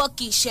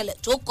kọ́ńbọ́ọ̀kì ìṣẹ̀lẹ̀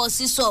tó kọ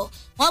sísọ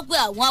wọ́n pé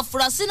àwọn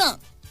afurasí náà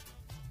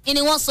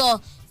ni wọ́n sọ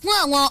fún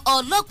àwọn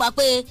ọlọ́pàá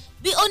pé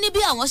bí ó ní bí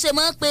àwọn ṣe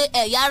máa ń pe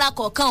ẹ̀yà ara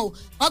kọ̀ọ̀kan o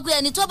wọ́n pe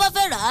ẹni tó bá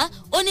fẹ́ rà á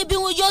ó ní bí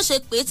wọ́n yóò ṣe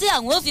pé tí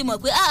àwọn ò fi mọ̀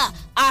pé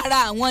ara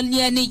àwọn ni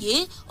ẹni yìí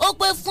ó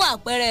pé fún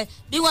àpẹẹrẹ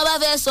bí wọ́n bá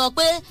fẹ́ sọ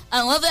pé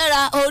àwọn fẹ́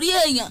ra orí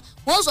èèyàn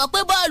wọ́n sọ pé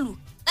bọ́ọ̀lù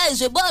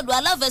ṣe bọ́ọ̀lù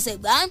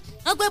aláfẹsẹ̀gbá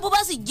wọ́n pé bó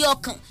bá sì jẹ́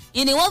ọkàn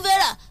ìní wọ́n fẹ́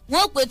rà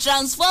wọ́n pe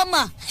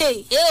transformer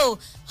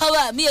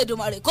ọba mi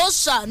Èdùmàrè kó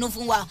ṣàánú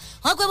fún wa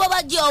wọ́n pé bó bá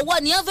jẹ́ ọwọ́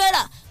ni wọ́n fẹ́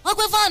rà wọ́n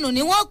pé fáànù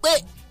ni wọ́n pè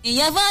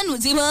ìyẹn fáànù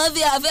tí máa ń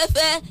fi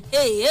afẹ́fẹ́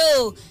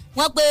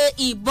wọ́n pé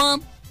ìbọn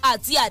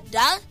àti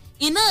àdá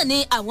iná ni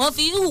àwọn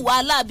fi hùwà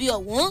aláàbí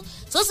ọ̀hún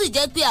tó sì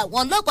jẹ́ pé àwọn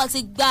ọlọ́pàá ti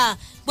gba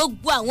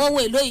gbogbo àwọn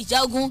ohun èlò ìjà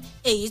ogun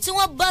èyí tí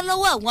wọ́n bá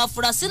lọ́wọ́ àwọn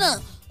afurasí náà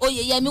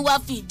Oyèyẹmí wá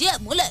fi ìdí ẹ̀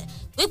múlẹ̀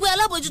wípé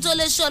alábòjútó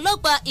iléeṣẹ́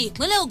ọlọ́pàá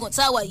ìpínlẹ̀ Ògùn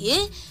tá a wà yìí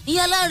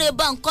ìyẹn Lánrè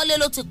Bánkọ́lé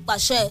ló ti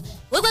pàṣẹ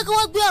wípé kí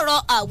wọ́n gbé ọ̀rọ̀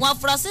àwọn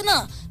afurasí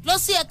náà lọ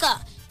sí ẹ̀ka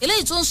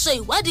eléyìí tó ń ṣe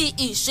ìwádìí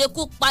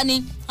ìṣekúpani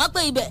wọ́n pé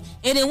ibẹ̀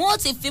ènìyàn wọn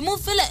ti fimú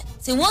fílẹ̀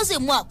tí wọ́n sì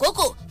mú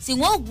àkókò tí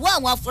wọ́n wú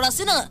àwọn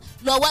afurasí náà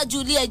lọ wájú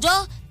ilé ẹjọ́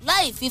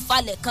láì fi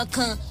falẹ̀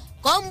kankan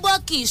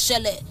kọ́ńbọ́ọ̀kì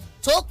ìṣẹ̀lẹ̀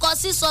tó kọ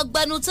sísọ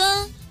gbẹnu tán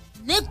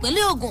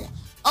nípínlẹ̀ Ògùn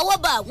ọwọ́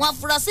bá àwọn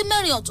afurasí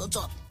mẹ́rin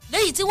ọ̀tọ̀ọ̀tọ̀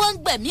léyìí tí wọ́n ń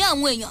gbẹ̀mí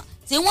àwọn èèyàn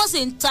tí wọ́n sì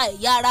ń ta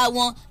ẹ̀yà ara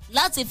wọn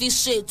láti fi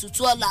ṣe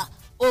ètùtù ọlà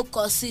ó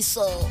kọ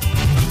sísọ.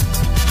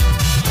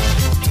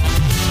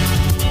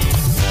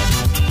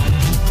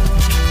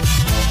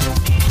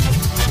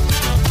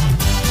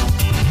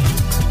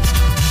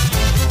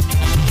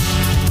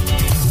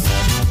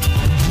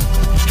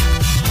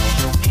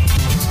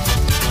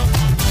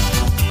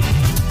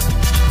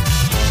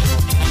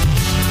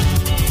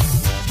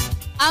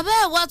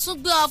 abẹ́ wa tún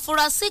gbé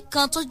afurasí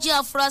kan tó jẹ́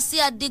afurasí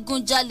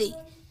adigunjalè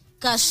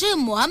Kashim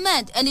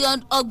Mohammed ẹni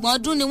 30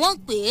 ọdún ni wọ́n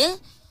pè é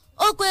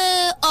ó pé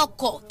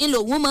ọkọ̀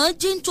ìlòhùn máa ń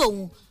jí ń tòun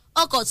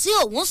ọkọ̀ tí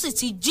òun sì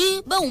ti jí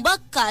bóun bá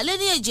kà á lé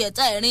ní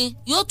 7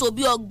 yóò tó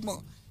bí 30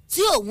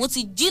 tí òun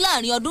ti jí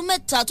láàrin ọdún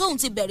 3 tóun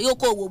ti bẹ̀rẹ̀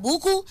okòwò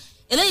burúkú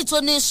eléyìí tó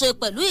ní í ṣe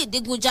pẹ̀lú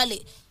ìdigunjalè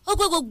ó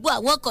pé gbogbo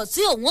àwọn ọkọ̀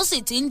tí òun sì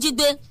ti ń jí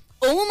gbé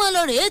òun máa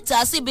lọ rèé tà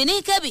sí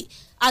Benin Kebbi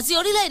àti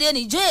orílẹ̀-èdè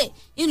Niger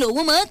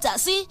ìlòhùn máa ń tà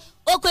sí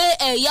ó pé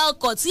ẹ̀yà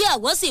ọkọ̀ tí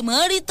àwọn sì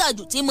máa ń rí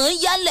tàjù tí máa ń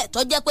yálẹ̀ tó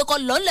jẹ́ pé kọ́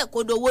lọ́nlẹ̀ kó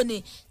dowó ni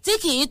tí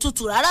kì í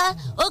tutù rárá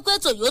ó pé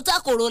Toyota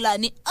Corolla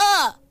ni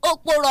ó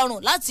pò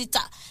rọrùn láti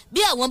tà bí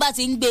àwọn bá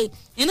ti ń gbé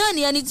iná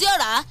ni ẹni tí ó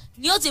rà á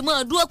ni ó ti máa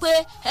dúró pé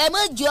ẹ má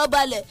jẹ́ ọ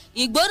balẹ̀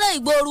ìgbóná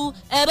ìgboro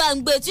ẹ bá ń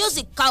gbé tí ó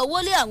sì ka owó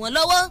lé àwọn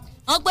lọ́wọ́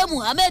wọn pé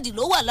Muhammed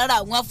ló wà lára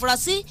àwọn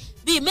afurasí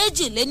bíi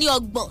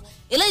 22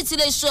 eléyìí tí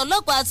iléeṣẹ́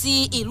ọlọ́pàá ti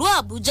ìlú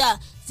Àbújá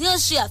tí ó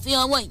ṣe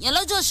àfihàn wọn ìyẹn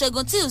lọ́jọ́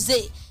Ṣẹ́gun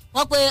Tuesday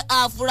wọ́n pe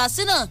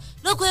àfúrásì náà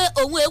ló pé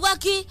òun ewá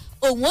kí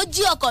òun ó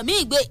jí ọkọ̀ míì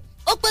gbé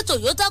ó pé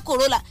Toyota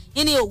Corolla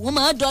ni òun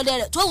máa ń dọdẹ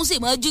rẹ̀ tóun sì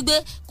máa ń jí gbé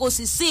kò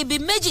sì sí ibi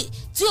méjì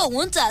tí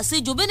òun ń tà sí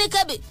ju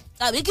Bíníkẹ́bì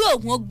tàbí kí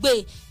òun ó gbé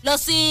lọ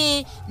sí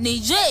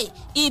Niger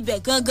ibẹ̀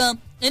gangan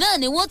iná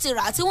ni wọ́n ti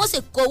rà á tí wọ́n sì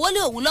kó owó lé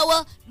òun lọ́wọ́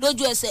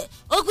lójú ẹsẹ̀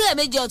ó pé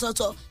ẹ̀ẹ̀mejì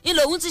ọ̀tọ̀ọ̀tọ̀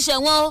ilé òun ti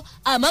ṣẹ̀wọ̀n o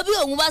àmọ́ bí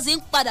òun bá ti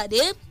ń padà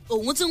dé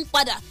òun ti ń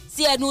padà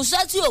sí ẹnu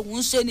iṣẹ́ tí òun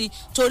ń ṣe ni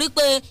torí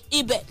pé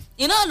ibẹ̀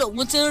iná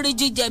lòun ti ń rí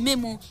jíjẹ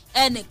mímu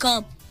ẹnìkan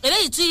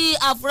eléyìí tí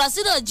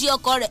afurasí náà jí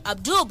ọkọ rẹ̀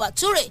Abdul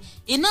Bature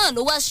iná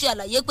ló wá ṣe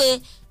àlàyé pé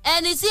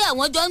ẹni tí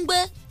àwọn jọ ń gbé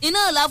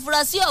iná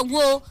láfurasí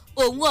ọ̀hún o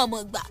òun ọmọ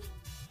gbà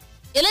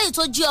eléyìí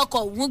tó jí ọkọ̀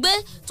òun gbé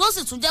tó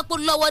sì tún jẹ́ pé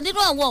lọ́wọ́ nínú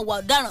àwọn ọ̀wà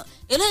ọ̀daràn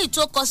eléyìí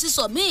tó kọ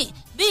sísọ míì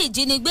bí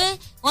ìjínigbé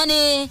wọn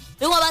ni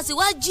bí wọn bá ti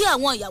wá jí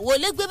àwọn ìyàwó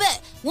ilé gbé bẹ́ẹ̀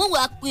wọ́n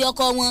wàá pe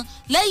ọkọ wọn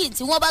lẹ́yìn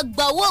tí wọ́n bá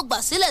gba owó ọgbà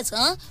sílẹ̀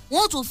tán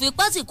wọ́n tún fi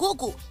pátì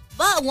kúùkù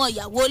bá àwọn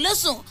ìyàwó ilé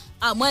sùn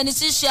àmọ́ ẹni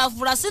tí í ṣe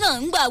afurasí náà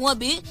ń gbà wọ́n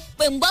bí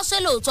pé ń gbọ́sẹ̀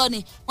lóòótọ́ ni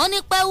wọ́n ní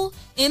pẹ́wú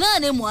iná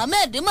ni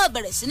Muhammed mọ̀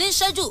bẹ̀rẹ̀ sí ní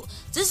ṣẹ́jú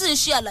tí sì ń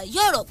ṣe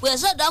àlàyé ọ̀rọ̀ pé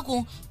ẹṣẹ́ dákun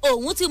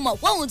òun ti mọ̀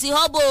pé òun ti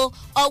họ́ bo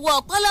ọwọ́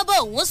pálábọ̀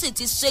òun sì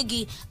ti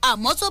ṣégi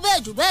àmọ́ tó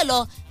bẹ́ẹ̀ jù bẹ́ẹ̀ lọ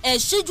ẹ̀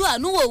ṣíjú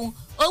àánú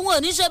òun ò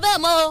ní ṣe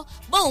bẹ́ẹ̀ mọ́ o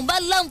bóun bá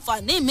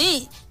láǹfààní míì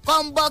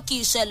kọ́ńbọ́ọ̀kì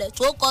ìṣẹ̀lẹ̀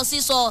tó kọ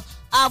sísọ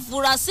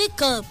afurasí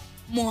kan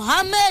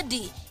Muhammed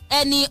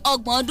ẹni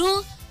 30 ọdún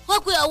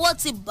wọ́n pé ọwọ́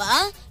ti bà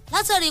á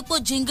látàrí ipò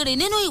jìngìrì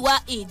nínú ìwà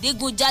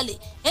ìdígunjalè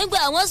nígbà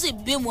àwọn sì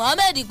bí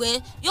Muhammed pé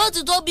yóò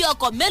ti tó bí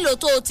ọkọ̀ mélòó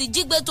tó ti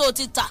jí gbé tó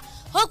ti tà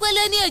ó pé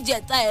lé ní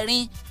èjẹ̀ta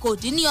ẹ̀rin kò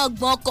dín ní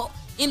 30 ọkọ̀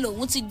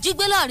ìlòhun ti jí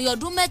gbé láàrin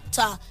ọdún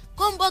 3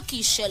 kọ́ńbọ́ọ̀kì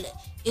ìṣẹ̀lẹ̀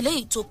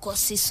eléyìí tó kọ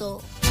sísọ.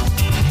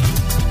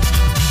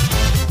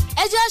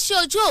 ẹ jẹ́ ṣe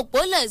ojú òpó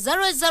lẹ̀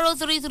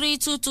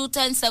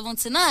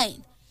 08033221079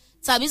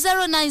 tàbí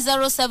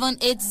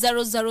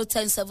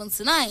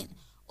 09078001079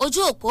 ojú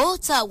òpó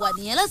tá a wà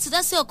nìyẹn láti dá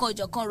sí ọ̀kan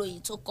ìjọ̀kan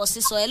ròyìn tó kọ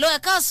sísọ ẹ̀ ló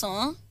ẹ̀ káàsán.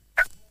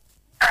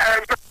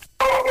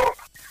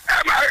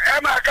 ẹ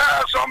máa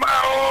káàsán máa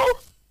o.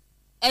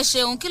 ẹ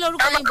ṣeun kí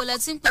lorúkọ yín bọ̀lẹ̀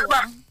tí ń pè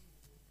wá.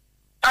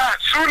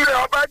 Súlẹ̀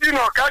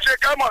Ọbádìnà káṣe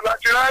kámọ̀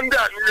láti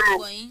ráńdà nílùú.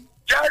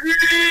 jẹ́rí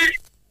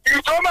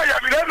ìtọ́mọ̀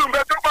ìyàmìlẹ́nu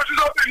bẹ tó kọ́ sí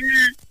sọ́ọ̀tì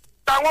yìí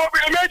táwọn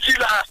obìnrin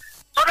 12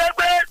 tó dẹ́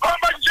pé wọ́n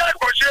bá ṣiṣẹ́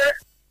ìkọ̀ṣe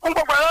fún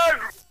gbogbo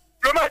aráàlú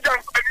ló máa jà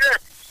nǹkan ní ẹ̀.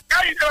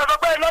 káyìí tẹ̀lé sọ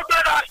pé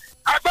lọ́gbẹ́ra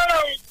agbára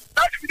òun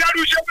láti fi dárú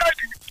iṣẹ́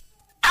bẹ́ẹ̀dì.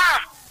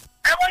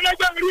 ẹ wọ́n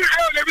lẹ́gbẹ́ mi rí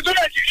ẹ̀ ò lè fi tó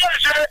Nàìjíríà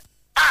ṣe.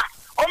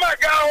 ó máa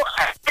ga ọ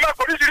máa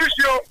kò ní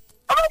síríṣi o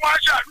ọlọ́run á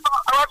ṣàánú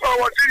àwọn akọ̀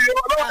ọ̀wọ̀ sí i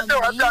ọlọ́run ṣe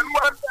wà sí àánú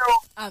wá ń tẹ̀ o.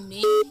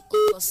 àmín kò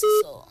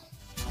sísọ.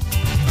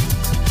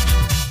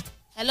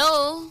 hello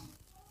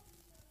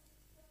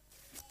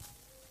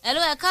ẹ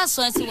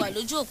káàsán ẹ ti wà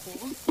lójú òpó.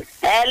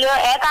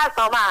 ẹ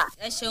káàsán mà.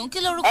 ẹ ṣeun kí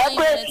lorúkọ yín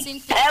bọ̀lẹ̀ tí ń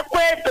pè. ẹ kú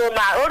ètò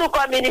mà orúkọ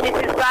mi ni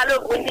Mrs.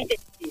 Balógun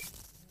níjẹ̀jì.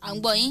 à ń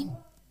gbọ́ yín.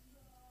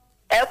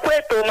 ẹ kú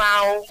ètò mà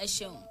o. ẹ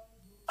ṣeun.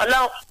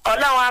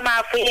 ọlọ́run á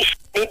máa fún iṣẹ́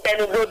ní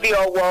tẹnugbó bí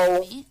ọwọ́ o.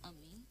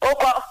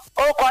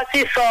 ó kọ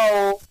sísọ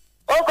o.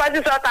 ó kọ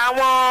sísọ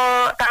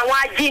táwọn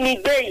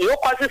ajínigbé yìí ó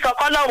kọ sísọ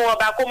kọ́lọ́run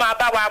ọba kó máa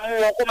bá wa mú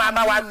wọn kó máa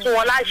bá wa tú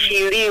wọn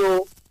láṣìírí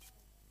o.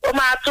 ó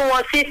máa tú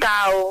wọn síta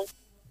o.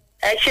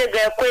 ẹ ṣe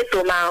gan ẹ kú ètò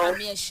mà o.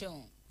 àmì ẹ ṣeun.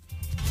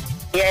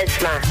 yes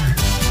ma.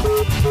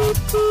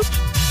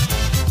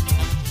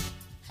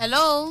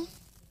 hello.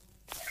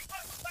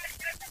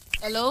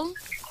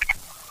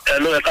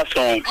 Hello, ẹ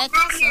káàsán. ẹ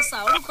káàsán sà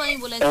orúkọ yín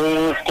bọ̀lẹ̀ tí.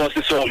 òun kọ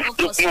sísọ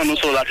lókùnmọ̀ ló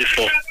sọ̀rọ̀ láti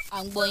sọ. à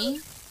ń gbọ́ yín.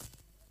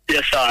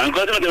 yes sir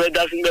nǹkan tí mo ti fẹ́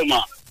dá sílẹ̀ mà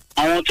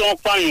àwọn tí wọ́n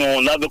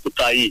pààyàn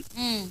lábẹ́òkúta yìí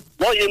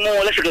wọ́n yé mú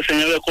wọn lẹ́sẹ̀kẹsẹ̀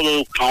yẹn rẹ̀ kọ́ lọ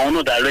kà àwọn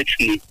náà direct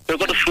ni pé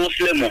kó tó fi wọ́n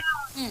sílẹ̀ mọ́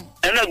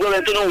ẹni náà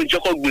gbọ́dọ̀ tó náà wò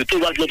jẹ́kọ̀ gbé tó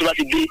bá ti lọ tó bá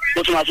ti dé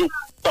ó tún máa tún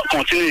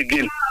continue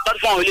again láti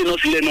fún àwọn ilé náà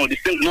sílẹ̀ náà the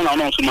same thing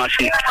náà tún máa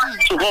ṣe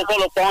so kọ́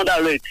lọ pa wọ́n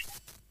direct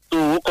so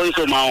ó kọ́ yín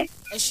sọ máa hàn.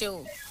 ẹ ṣe o.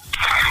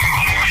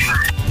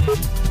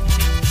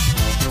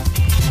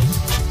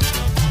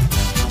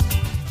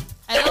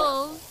 hello.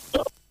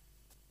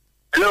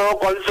 hello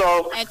kọ́ sọ.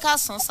 ẹ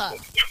káàsán sà.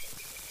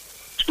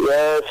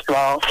 yes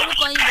ma.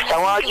 orúkọ yín bọ̀lẹ̀ tí ń pè.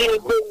 àwọn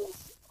ajínigbé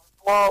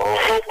wọn ó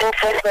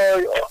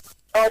fẹ́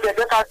ọ̀dẹ̀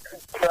fẹ́ ká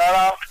tutù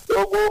rárá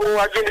ogun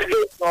ajínigbé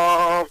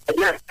kan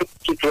ẹ̀jẹ̀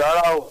tutù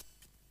rárá o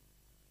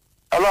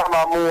ọlọ́run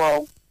máa mú wọn.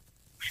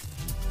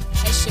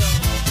 ẹ ṣeun.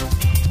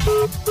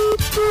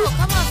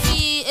 ká máa fi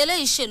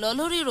eléyìí ṣe lọ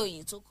lórí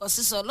ìròyìn tó kọ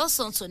sísọ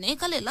lọ́sàn-án tòní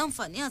kálẹ̀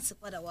láǹfààní àti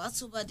padà wàá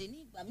tún bá dé ní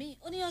ìgbà míì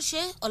ó ní ó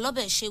ṣe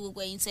ọlọ́bẹ̀ ṣe gbogbo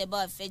ẹ̀yin tẹ́ bá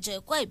fẹ́ jẹ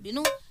ẹ̀kọ́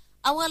ìbínú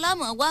àwa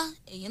láàmú wá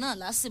ẹ̀yin náà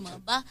lásìmọ̀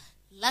bá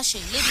láṣẹ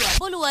ìlédè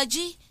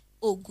àbólúwájí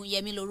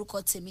Ògúnyẹmí lórúkọ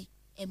tèmi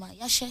ẹ̀ máa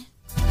yáṣẹ́.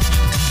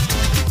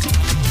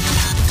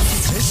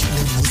 ẹ̀ṣin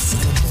lè mọ̀ sí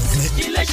ọmọ rẹ̀.